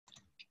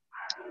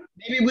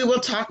Maybe we will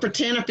talk for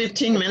 10 or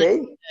 15 minutes Okay.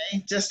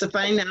 today just to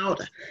find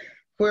out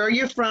where are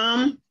you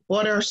from?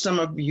 What are some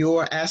of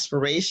your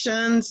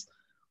aspirations?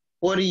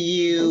 What do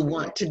you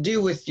want to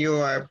do with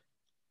your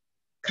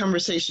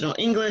conversational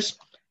English?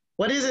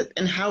 What is it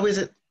and how is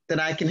it that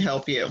I can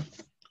help you?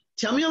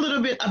 Tell me a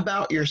little bit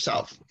about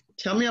yourself.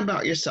 Tell me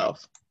about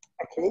yourself.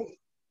 Okay.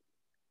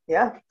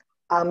 Yeah.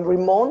 I'm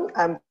Rimon.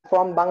 I'm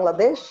from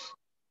Bangladesh.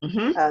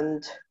 Mm-hmm.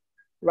 And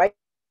right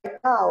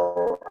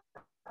now,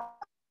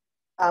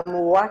 I'm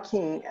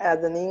working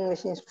as an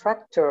English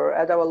instructor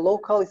at our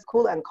local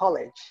school and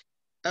college.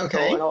 So,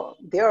 Okay.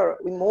 there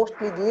we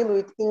mostly deal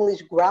with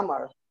English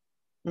grammar.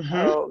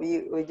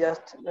 Mm-hmm. We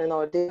just,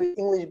 deal with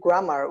English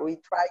grammar. We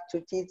try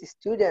to teach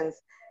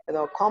students,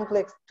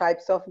 complex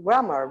types of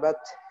grammar, but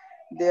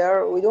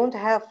there we don't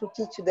have to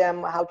teach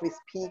them how to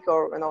speak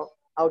or,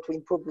 how to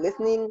improve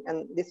listening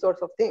and these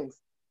sorts of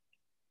things.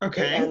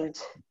 Okay, Okay. and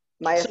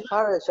my So,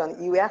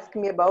 aspiration, you asked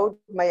me about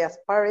my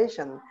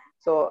aspiration.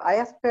 So I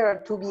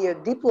aspire to be a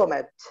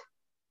diplomat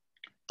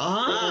in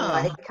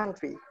my ah,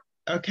 country.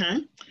 okay.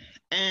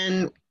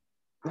 And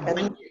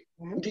when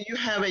And do you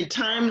have a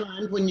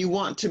timeline when you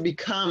want to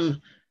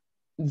become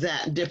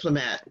that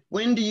diplomat?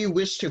 When do you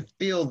wish to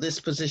fill this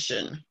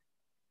position?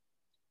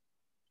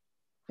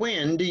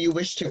 When do you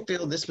wish to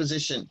fill this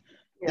position,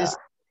 yeah, this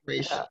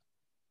situation?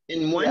 yeah,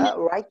 In 1 year? yeah,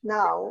 right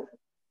now,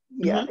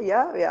 Hmm.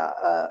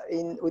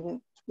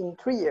 in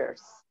 3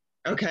 years,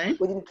 Okay,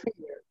 within 3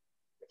 years.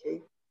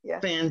 Okay, yeah,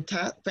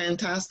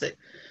 fantastic.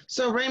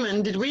 So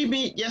Raymond, did we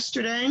meet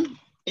yesterday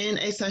in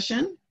a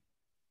session?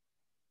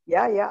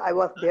 yeah, I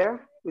was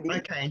there with you.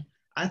 Okay,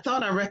 I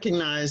thought I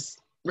recognized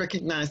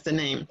the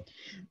name.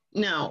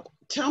 Now,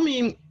 tell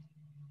me,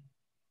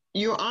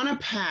 you're on a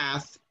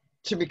path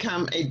to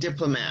become a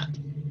diplomat,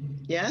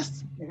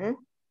 yes? Hmm.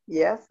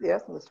 Yes,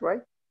 that's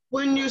right.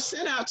 When you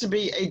set out to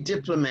be a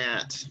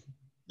diplomat,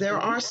 there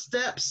Hmm. are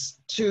steps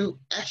to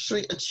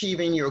actually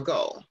achieving your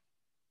goal.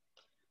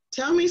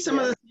 Tell me some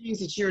of Yes. the things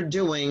that you're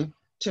doing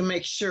to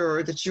make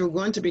sure that you're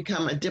going to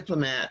become a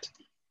diplomat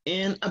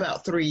in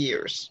about 3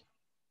 years.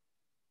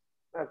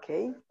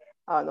 Okay.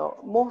 No,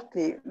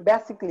 mostly,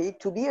 basically,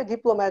 to be a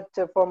diplomat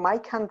for my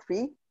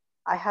country,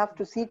 I have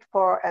to sit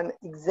for an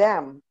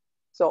exam.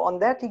 So on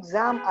that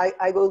exam,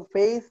 I will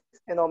face,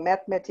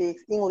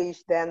 mathematics, English,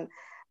 then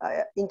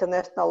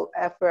international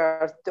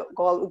affairs.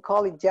 We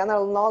call it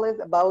general knowledge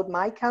about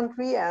my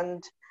country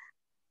and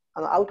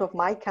out of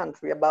my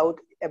country about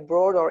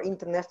abroad or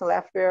international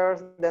affairs.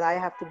 Then I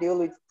have to deal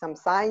with some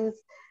science,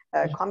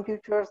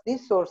 computers,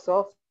 these sorts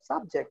of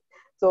subjects.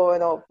 So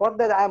for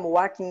that I'm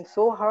working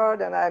so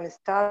hard and I'm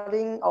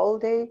studying all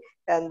day.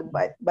 And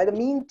by the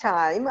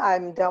meantime,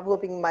 I'm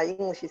developing my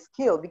English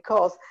skill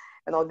because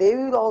they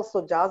will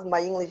also judge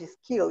my English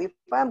skill. If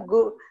I'm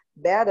good,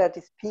 bad at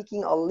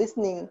speaking or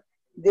listening,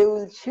 they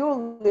will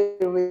surely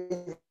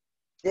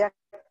reject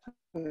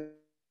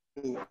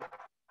me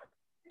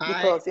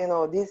because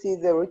I this is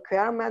a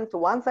requirement.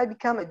 Once I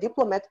become a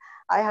diplomat,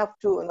 I have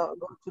to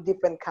go to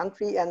different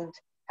country and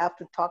have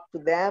to talk to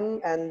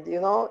them. And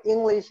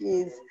English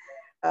is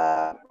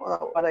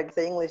what I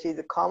say. English is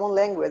a common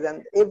language,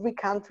 and every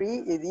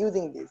country is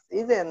using this.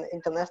 It's an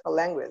international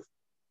language.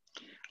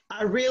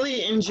 I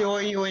really enjoy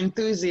your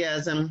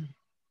enthusiasm,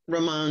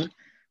 Ramon,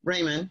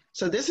 Raymond.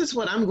 So this is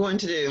what I'm going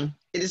to do.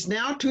 It is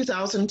now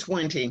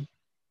 2020,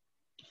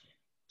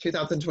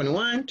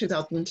 2021,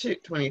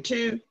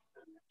 2022,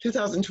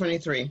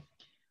 2023.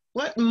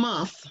 What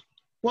month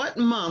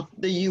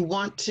do you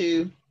want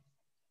to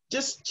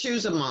just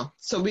choose a month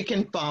so we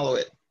can follow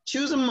it?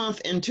 Choose a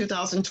month in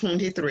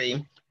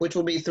 2023, which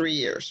will be 3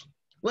 years.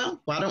 Well,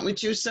 why don't we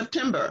choose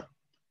September?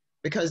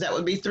 Because that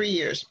would be 3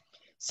 years.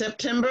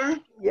 September,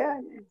 Yeah.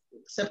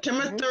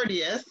 September Hmm.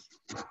 30th,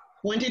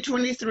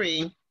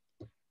 2023,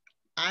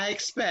 I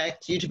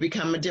expect you to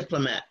become a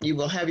diplomat. You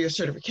will have your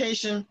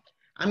certification.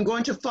 I'm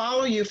going to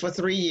follow you for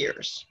 3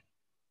 years.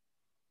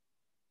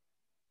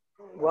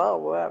 Wow,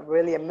 wow,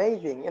 really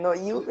amazing.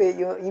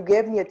 You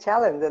gave me a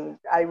challenge, and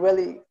I'm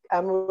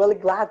really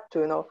glad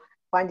to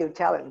find your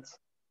challenge.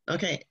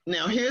 Okay,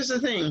 now here's the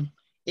thing.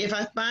 If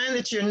I find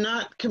that you're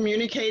not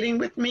communicating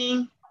with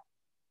me,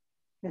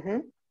 Hmm.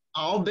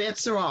 all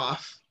bets are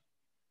off.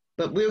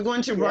 But we're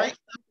going to Yeah. write,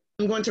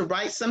 I'm going to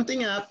write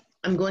something up.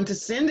 I'm going to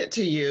send it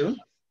to you.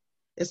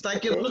 It's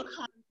like your Okay. little,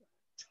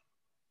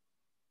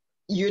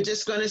 you're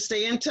just going to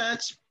stay in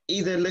touch,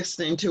 either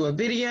listening to a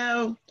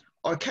video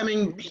or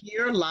coming Mhm.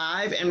 here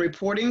live and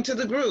reporting to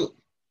the group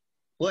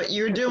what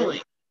you're Okay.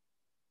 doing.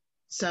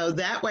 So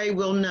that way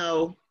we'll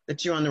know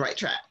that you're on the right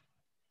track.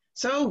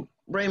 So,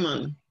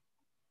 Raymond, Hmm.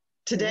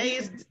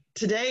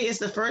 today is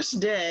the first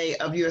day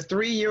of your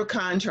 3-year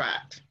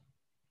contract.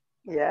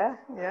 Yeah.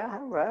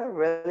 Well,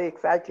 really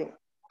exciting.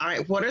 All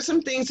right, what are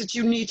some things that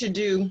you need to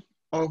do,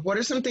 or what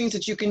are some things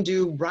that you can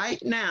do right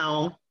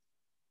now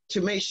to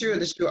make sure Hmm.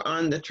 that you're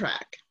on the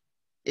track?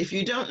 If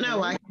you don't know,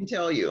 Hmm. I can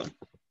tell you.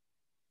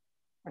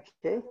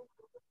 Okay.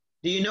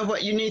 Do you know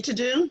what you need to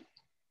do?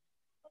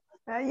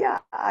 Yeah, yeah,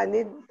 I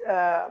need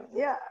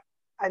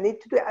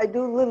to do. I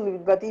do a little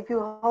bit, but if you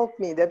help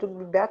me, that would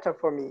be better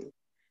for me.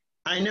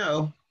 I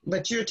know,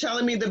 but you're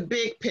telling me the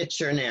big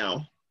picture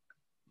now.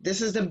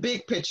 This is the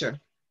big picture.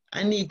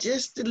 I need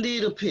just a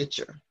little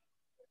picture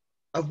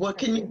of what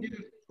can you Okay. do?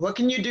 What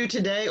can you do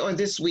today or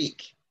this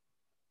week?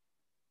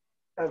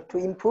 To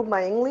improve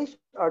my English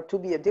or to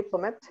be a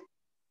diplomat?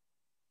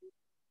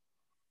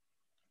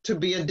 To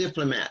be a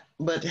diplomat,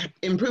 but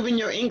improving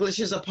your English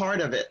is a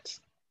part of it.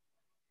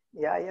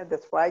 Yeah, yeah,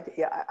 that's right.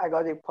 Yeah, I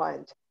got your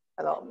point.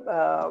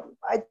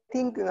 I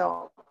think,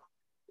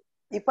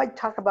 if I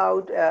talk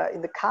about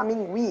in the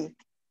coming week,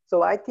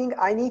 so I think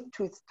I need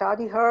to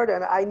study hard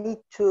and I need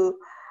to,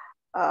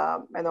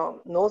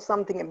 know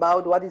something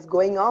about what is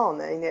going on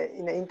in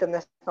the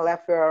international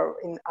affair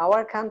in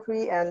our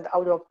country and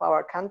out of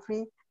our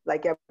country,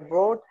 like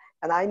abroad.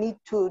 And I need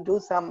to do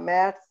some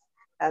maths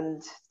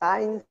and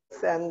science,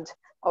 and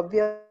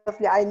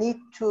obviously I need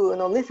to,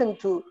 listen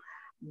to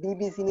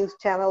BBC News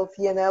Channel,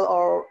 CNL,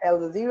 or Al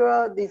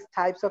Jazeera, these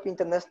types of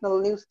international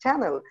news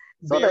channel,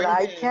 so that Very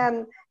I good.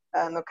 can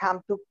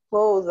come to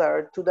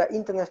closer to the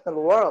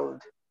international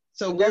world.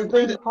 So we're That's very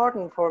going to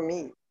important for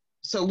me.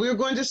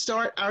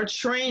 start our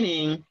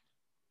training. Mhm.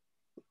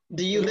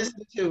 Do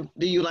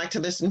you like to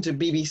listen to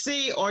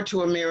BBC or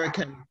to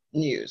American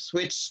news?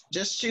 Which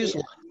just choose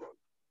one.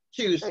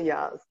 Choose.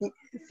 Yeah,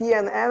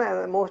 CNN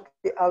and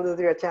mostly Al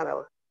Jazeera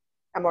channel,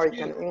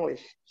 American Choose,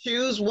 English.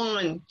 choose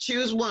one.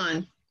 Choose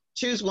one.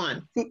 Choose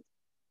one. C-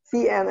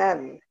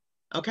 CNN.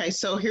 Okay,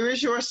 so here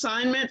is your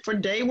assignment for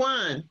day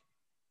one.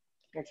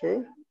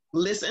 Okay.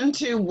 Listen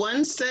to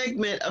one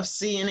segment of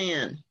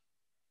CNN.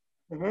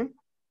 Mm-hmm.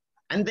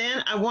 And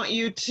then I want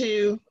you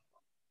to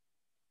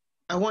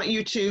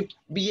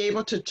be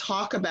able to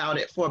talk about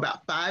it for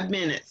about 5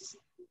 minutes.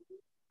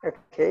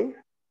 Okay.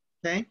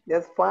 Okay.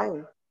 That's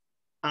fine.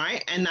 All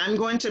right. And I'm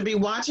going to be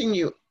watching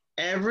you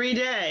every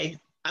day.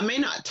 I may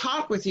not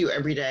talk with you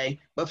every day,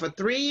 but for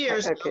 3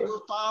 years, I Okay.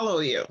 will follow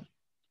you.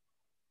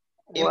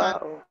 If I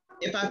Wow.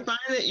 if I Okay.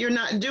 find that you're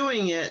not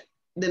doing it,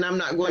 then I'm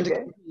not going to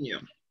Okay. continue.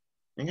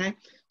 Okay.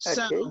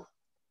 So Okay.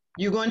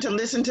 you're going to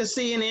listen to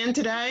CNN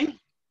today?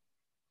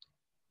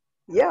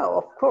 Yeah,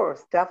 of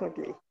course,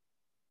 definitely.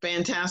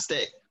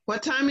 Fantastic.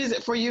 What time is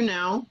it for you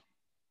now?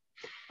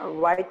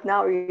 Right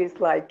now it's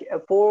like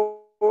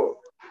 4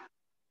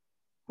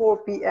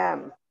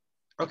 p.m.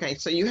 Okay,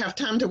 so you have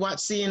time to watch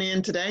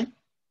CNN today?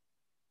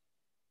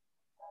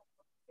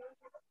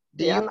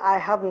 Do you? Yeah, and I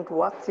haven't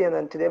watched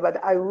CNN today,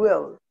 but I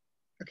will.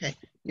 Okay,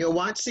 you'll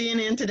watch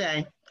CNN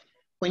today.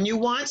 When you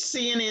watch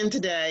CNN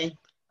today,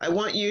 I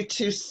want you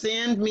to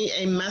send me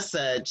a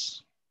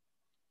message.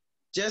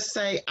 Just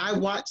say, I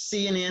watched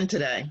CNN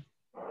today.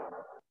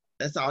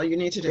 That's all you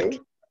need to do. Okay.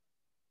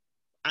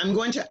 I'm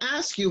going to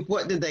ask you,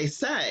 what did they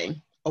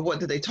say or what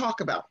did they talk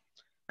about?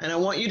 And I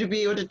want you to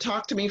be able to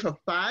talk to me for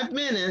 5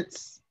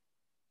 minutes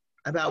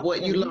about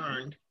what you Mm-hmm.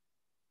 learned.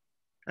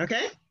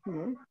 Okay?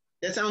 Mm-hmm.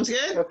 That sounds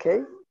good?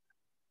 Okay.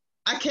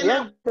 I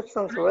cannot, Yeah, that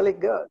sounds really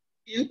good.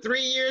 in 3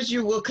 years,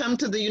 you will come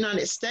to the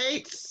United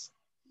States.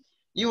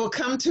 You will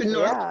come to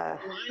North Yeah.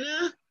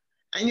 Carolina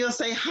and you'll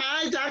say,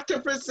 hi,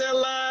 Dr.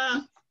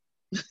 Priscilla.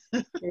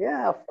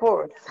 Yeah, of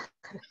course.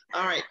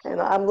 All right.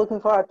 And I'm looking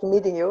forward to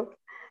meeting you.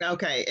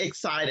 Okay.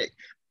 Excited.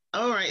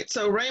 All right.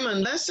 So,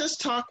 Raymond, let's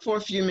just talk for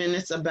a few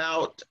minutes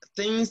about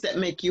things that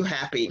make you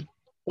happy.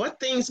 What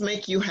things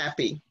make you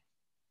happy?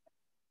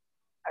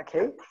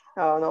 Okay.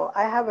 No,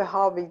 I have a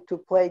hobby to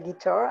play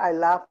guitar. I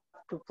love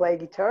to play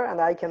guitar,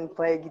 and I can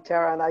play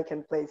guitar and I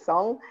can play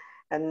song,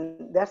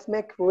 and that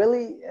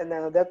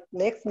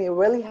makes me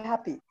really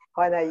happy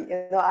when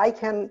I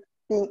can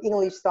sing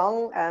English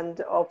song,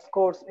 and of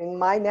course in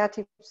my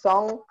native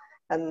song,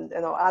 and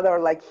other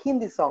like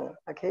Hindi song.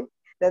 Okay.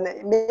 Then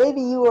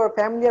maybe you are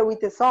familiar with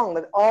the song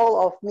that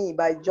 "All of Me"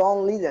 by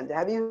John Legend.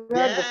 Have you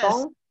heard the Yes.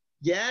 song?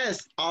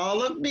 Yes.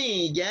 All of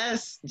me.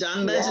 Yes.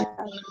 John Legend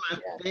Yeah. is one of my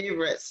Yeah.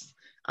 favorites.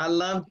 I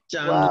love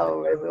John Legend.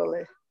 Wow.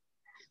 Really.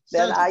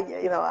 Then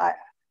So,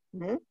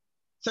 Mhm.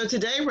 so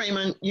today,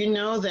 Raymond, you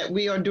know that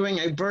we are doing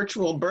a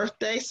virtual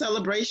birthday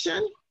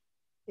celebration.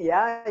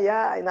 Yeah,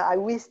 yeah, I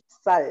wish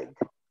side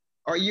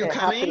Are you a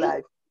happy coming?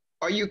 life.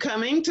 Are you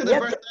coming to the Yeah,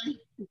 birthday?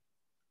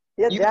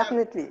 yeah, You have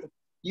definitely.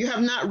 you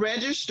have not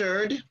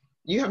registered.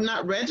 You have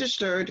not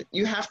registered.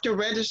 You have to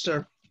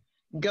register.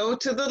 Go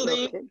to the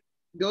link. Okay.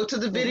 Go to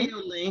the Mm-hmm. video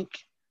link.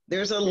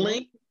 There's a Mm-hmm.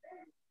 link.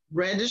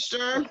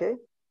 Register. Okay.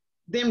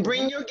 Then Mm-hmm.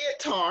 bring your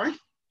guitar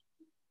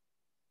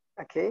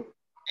Okay.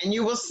 and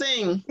you will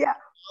sing Yeah,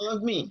 all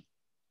of me.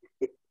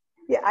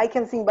 yeah, I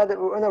can sing, but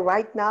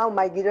right now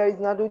my guitar is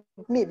not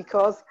with me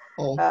because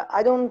Oh,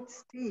 I don't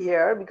stay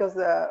here because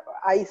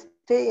I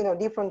stay in a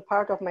different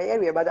part of my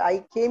area. But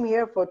I came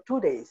here for 2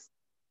 days,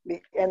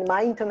 and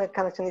my internet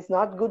connection is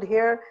not good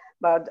here.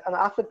 But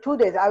after 2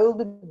 days, I will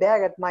be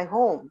back at my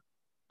home.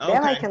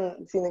 Then I okay.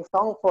 can sing a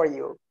song for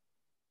you.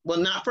 Well,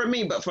 not for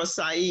me, but for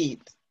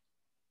Saeed.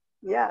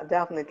 Yeah,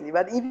 definitely.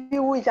 But if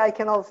you wish, I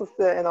can also,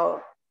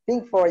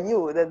 sing for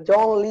you, the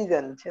John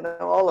Legend,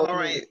 all of All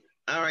me. right.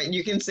 All right.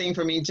 You can sing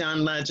for me,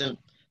 John Legend.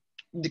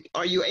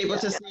 Are you able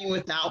Yeah, to sing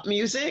without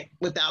music,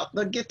 without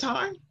the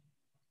guitar?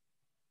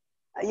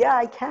 yeah,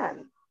 I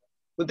can.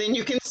 Well, then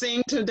you can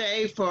sing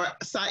today for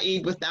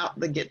Saeed without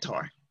the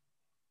guitar.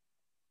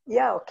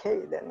 Yeah,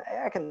 okay, then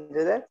I can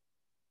do that.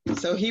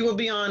 So he will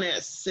be on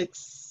at 6,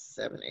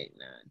 7, 8,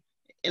 9.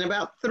 In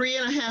about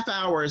 3.5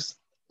 hours,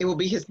 it will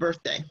be his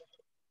birthday.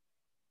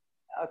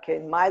 Okay,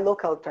 my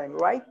local time,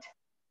 right?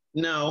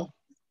 No.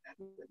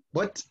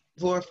 What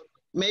for?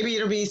 Maybe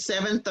it'll be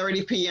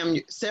 7:30 p.m.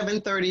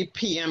 7:30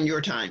 p.m.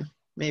 your time,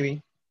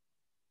 maybe.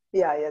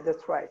 Yeah,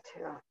 that's right.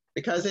 Yeah.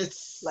 Because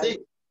it's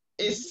Like,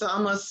 it's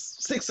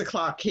almost 6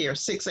 o'clock here,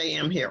 6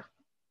 a.m. here.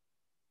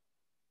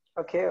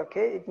 okay.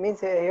 It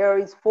means here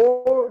is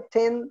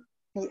 4:10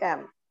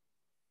 p.m.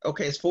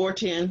 Okay, it's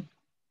 4:10.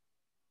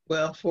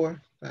 Well,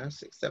 4, 5,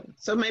 6, 7.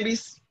 So maybe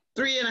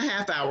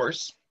 3.5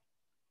 hours.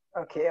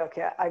 Okay,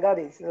 I got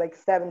it. It's like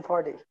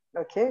 7:40.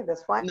 Okay,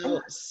 that's fine.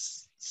 No,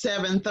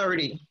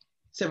 7:30.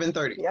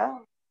 7:30. Yeah.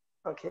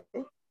 Okay.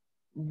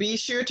 Be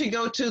sure to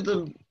go to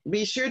the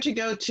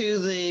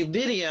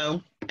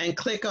video and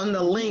click on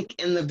the link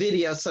in the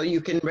video so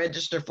you can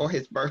register for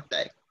his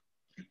birthday.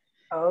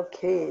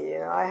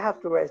 Okay, I have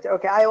to rest.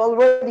 Okay, I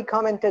already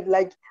commented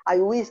like I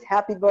wish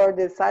happy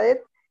birthday, Syed,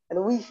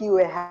 and wish you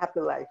a happy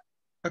life.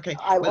 Okay.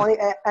 I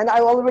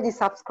already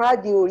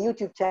subscribed to your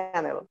YouTube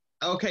channel.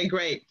 Okay,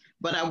 great.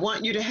 But I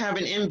want you to have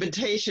an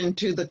invitation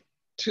to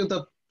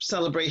the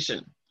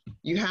celebration.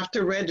 You have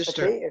to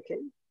register. Okay.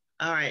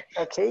 All right.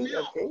 Okay.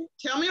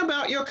 Tell me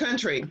about your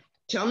country.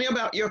 Tell me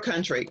about your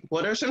country.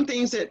 What are some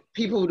things that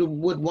people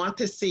would want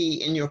to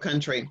see in your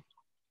country?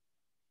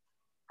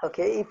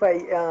 Okay, if I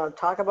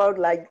talk about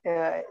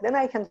then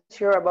I can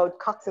share about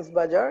Cox's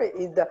Bazar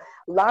is the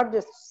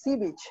largest sea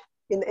beach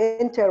in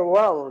the entire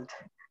world.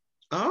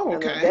 Oh,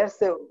 okay. And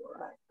there's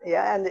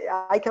and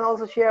I can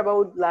also share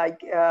about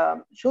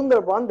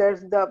Sundarban.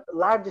 There's the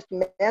largest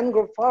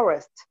mangrove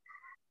forest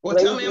Well,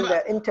 tell me in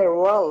about the entire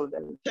world.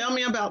 Tell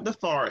me about the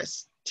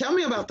forest. Tell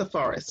me about the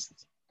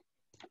forest.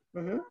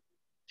 Mm-hmm.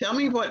 Tell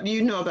me what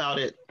you know about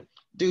it.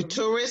 Do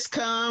tourists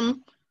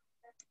come?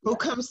 Who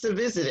comes to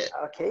visit it?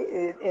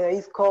 Okay,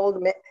 it's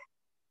called.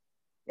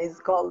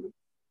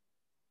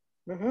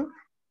 Mm-hmm.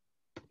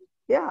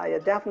 Yeah,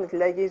 definitely.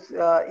 Like it's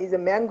a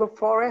mangrove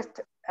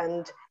forest,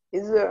 and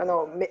is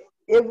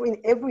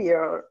every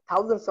year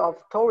thousands of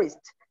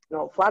tourists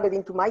flooded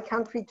into my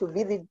country to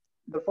visit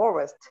the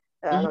forest.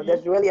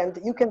 That's really, and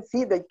you can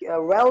see the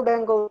Royal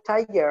Bengal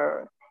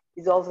tiger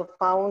is also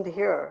found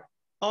here.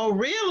 Oh,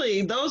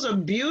 really? Those are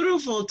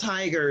beautiful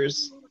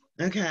tigers.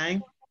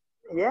 Okay.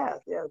 Yes.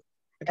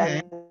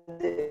 Okay.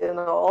 And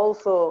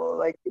also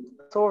like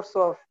source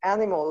of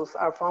animals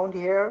are found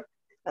here,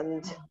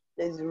 and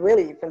it's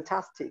really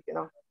fantastic.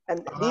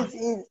 And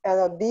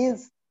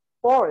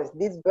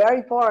this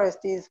very forest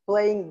is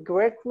playing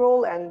great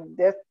role, and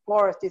that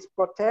forest is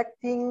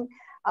protecting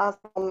us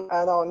from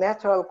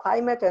natural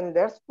climate, and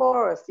that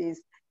forest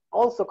is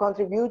also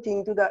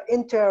contributing to the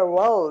entire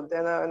world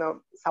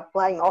and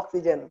supplying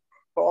oxygen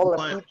for all the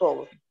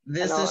people.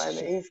 This is And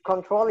is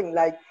controlling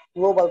like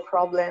global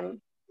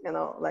problem,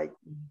 like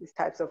these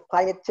types of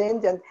climate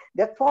change, and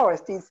that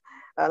forest is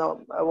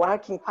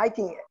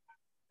fighting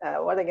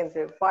what I can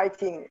say,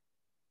 fighting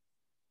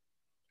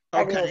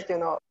against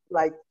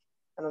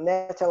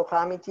natural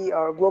calamity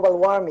or global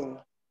warming.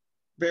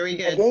 Very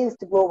good. Against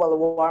global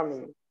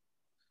warming.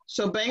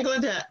 So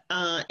Bangladesh,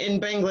 in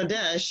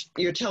Bangladesh,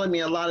 you're telling me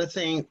a lot of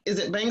things. Is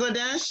it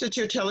Bangladesh that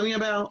you're telling me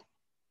about?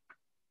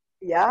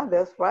 Yeah,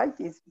 that's right.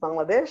 It's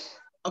Bangladesh.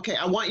 Okay,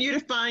 I want you to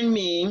find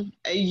me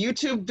a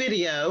YouTube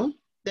video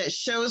that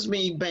shows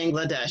me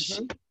Bangladesh.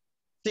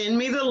 Send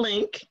me the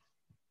link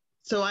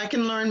so I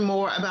can learn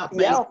more about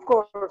Bangladesh. Yeah, of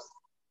course.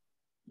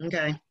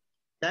 Okay,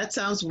 that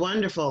sounds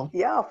wonderful.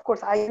 Yeah, of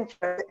course.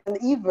 And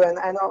even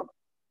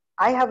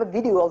I have a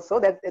video also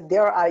that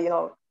there I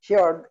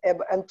shared an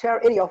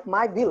entire area of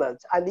my village.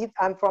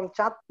 I'm from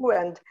Chatpur,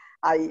 and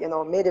I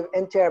made an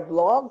entire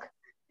blog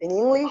in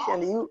English,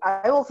 and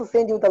I also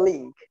send you the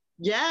link.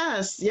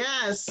 Yes.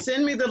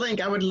 Send me the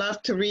link. I would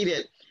love to read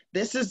it.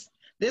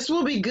 This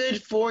will be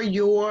good for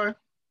your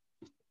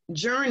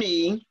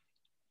journey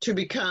to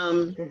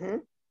become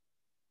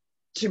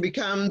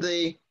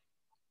the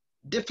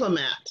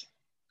diplomat,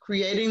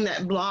 creating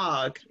that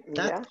blog.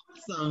 That's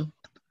awesome.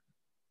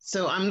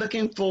 So I'm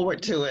looking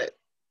forward to it.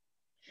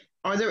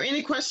 Are there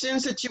any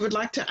questions that you would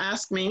like to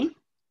ask me?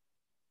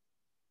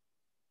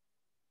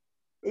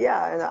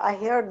 Yeah, and I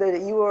heard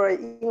that you are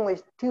an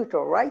English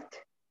tutor, right?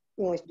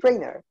 English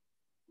trainer.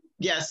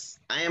 Yes,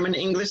 I am an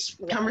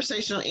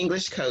conversational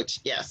English coach.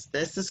 Yes,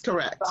 this is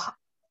correct.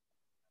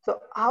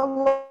 So how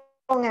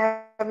long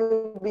have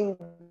you been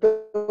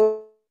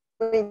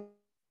doing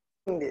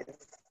this?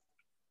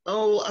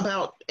 Oh,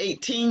 about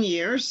 18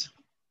 years.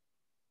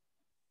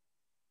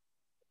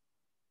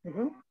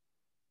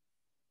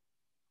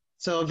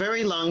 So a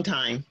very long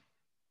time.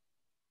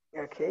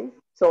 Okay.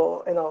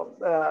 So,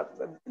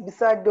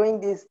 besides doing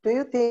this, do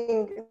you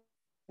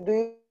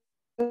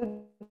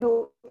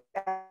do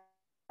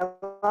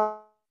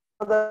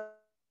another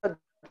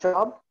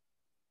job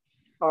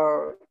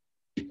or?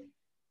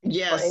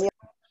 Yes.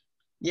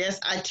 Yes,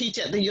 I teach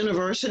at the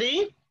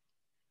university.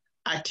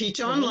 I teach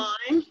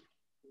online.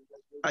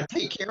 I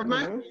take care of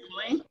my Mm-hmm.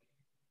 family.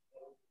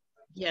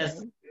 Yes.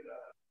 Mm-hmm.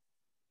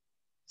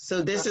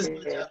 So this is,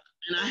 Okay.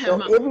 and I have So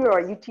my, everywhere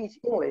you teach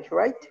English,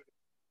 right?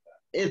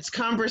 it's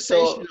So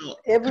conversational,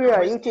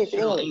 everywhere you teach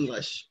conversational English.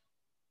 English.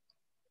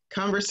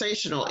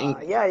 Conversational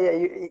English. Yeah,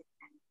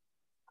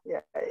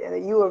 yeah,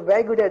 you are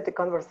very good at the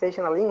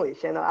conversational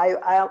English, and I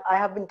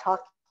have been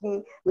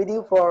talking with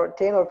you for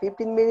 10 or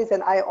 15 minutes,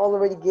 and I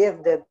already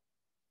guessed that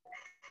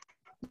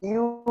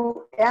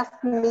you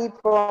asked me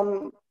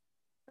from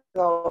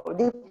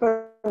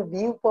different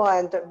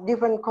viewpoint,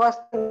 different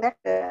questions,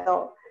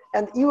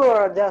 and you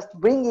are just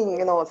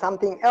bringing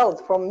something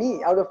else from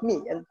me out of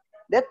me, and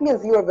that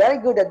means you are very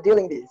good at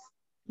dealing this.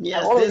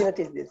 I've Yes, already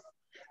noticed this.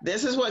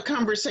 this is what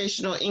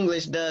conversational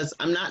English does.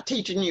 I'm not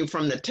teaching you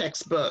from the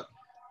textbook,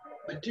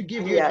 but to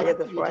give you an Yeah, that's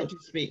opportunity right. to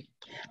speak.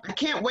 I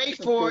can't wait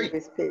for,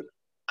 To speak.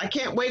 I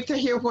can't wait to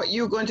hear what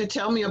you're going to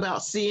tell me about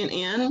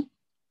CNN.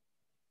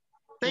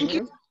 Thank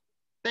you. Mm-hmm.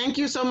 Thank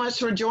you so much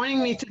for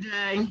joining me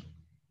today.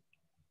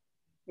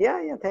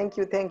 Yeah, thank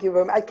you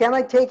very much. Can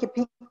I take a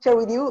picture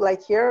with you,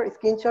 like here, a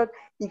screenshot?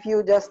 If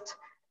you just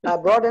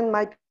broaden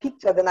my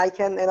picture, then I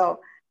can,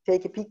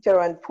 take a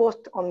picture and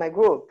post on my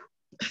group.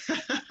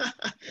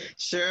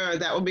 Sure,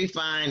 that will be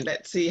fine.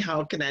 Let's see,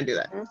 how can I do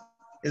that? Mhm.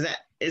 Is that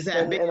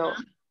Then, big enough?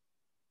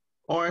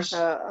 Or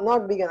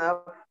not big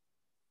enough,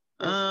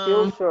 and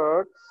still um,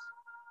 short.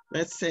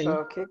 let's So, see.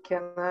 okay,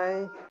 can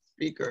I?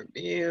 Speaker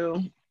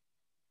view.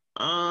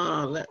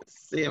 Let's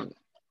see.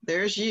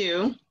 There's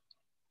you.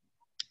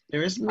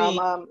 There's Um, me.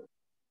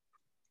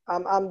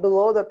 um, I'm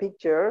below the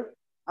picture.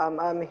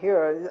 I'm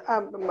here.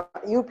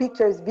 Your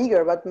picture is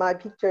bigger, but my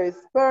picture is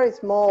very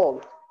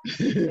small.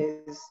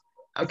 Is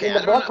in Okay, the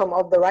I don't know. bottom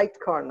of the right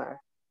corner.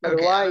 But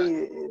Okay,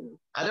 why?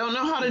 I don't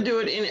know how to do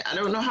it. I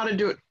don't know how to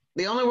do it.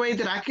 The only way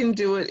that I can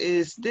do it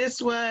is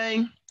this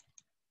way,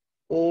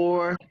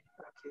 or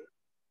Okay.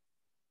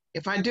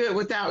 if I do it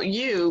without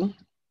you,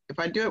 if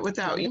I do it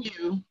without Mhm.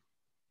 you,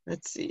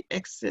 let's see,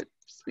 exit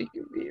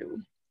speaker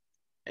view,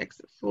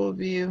 exit full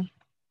view.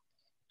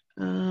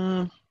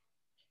 Uh,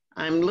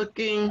 I'm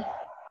looking,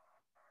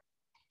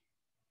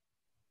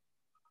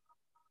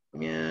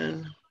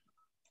 and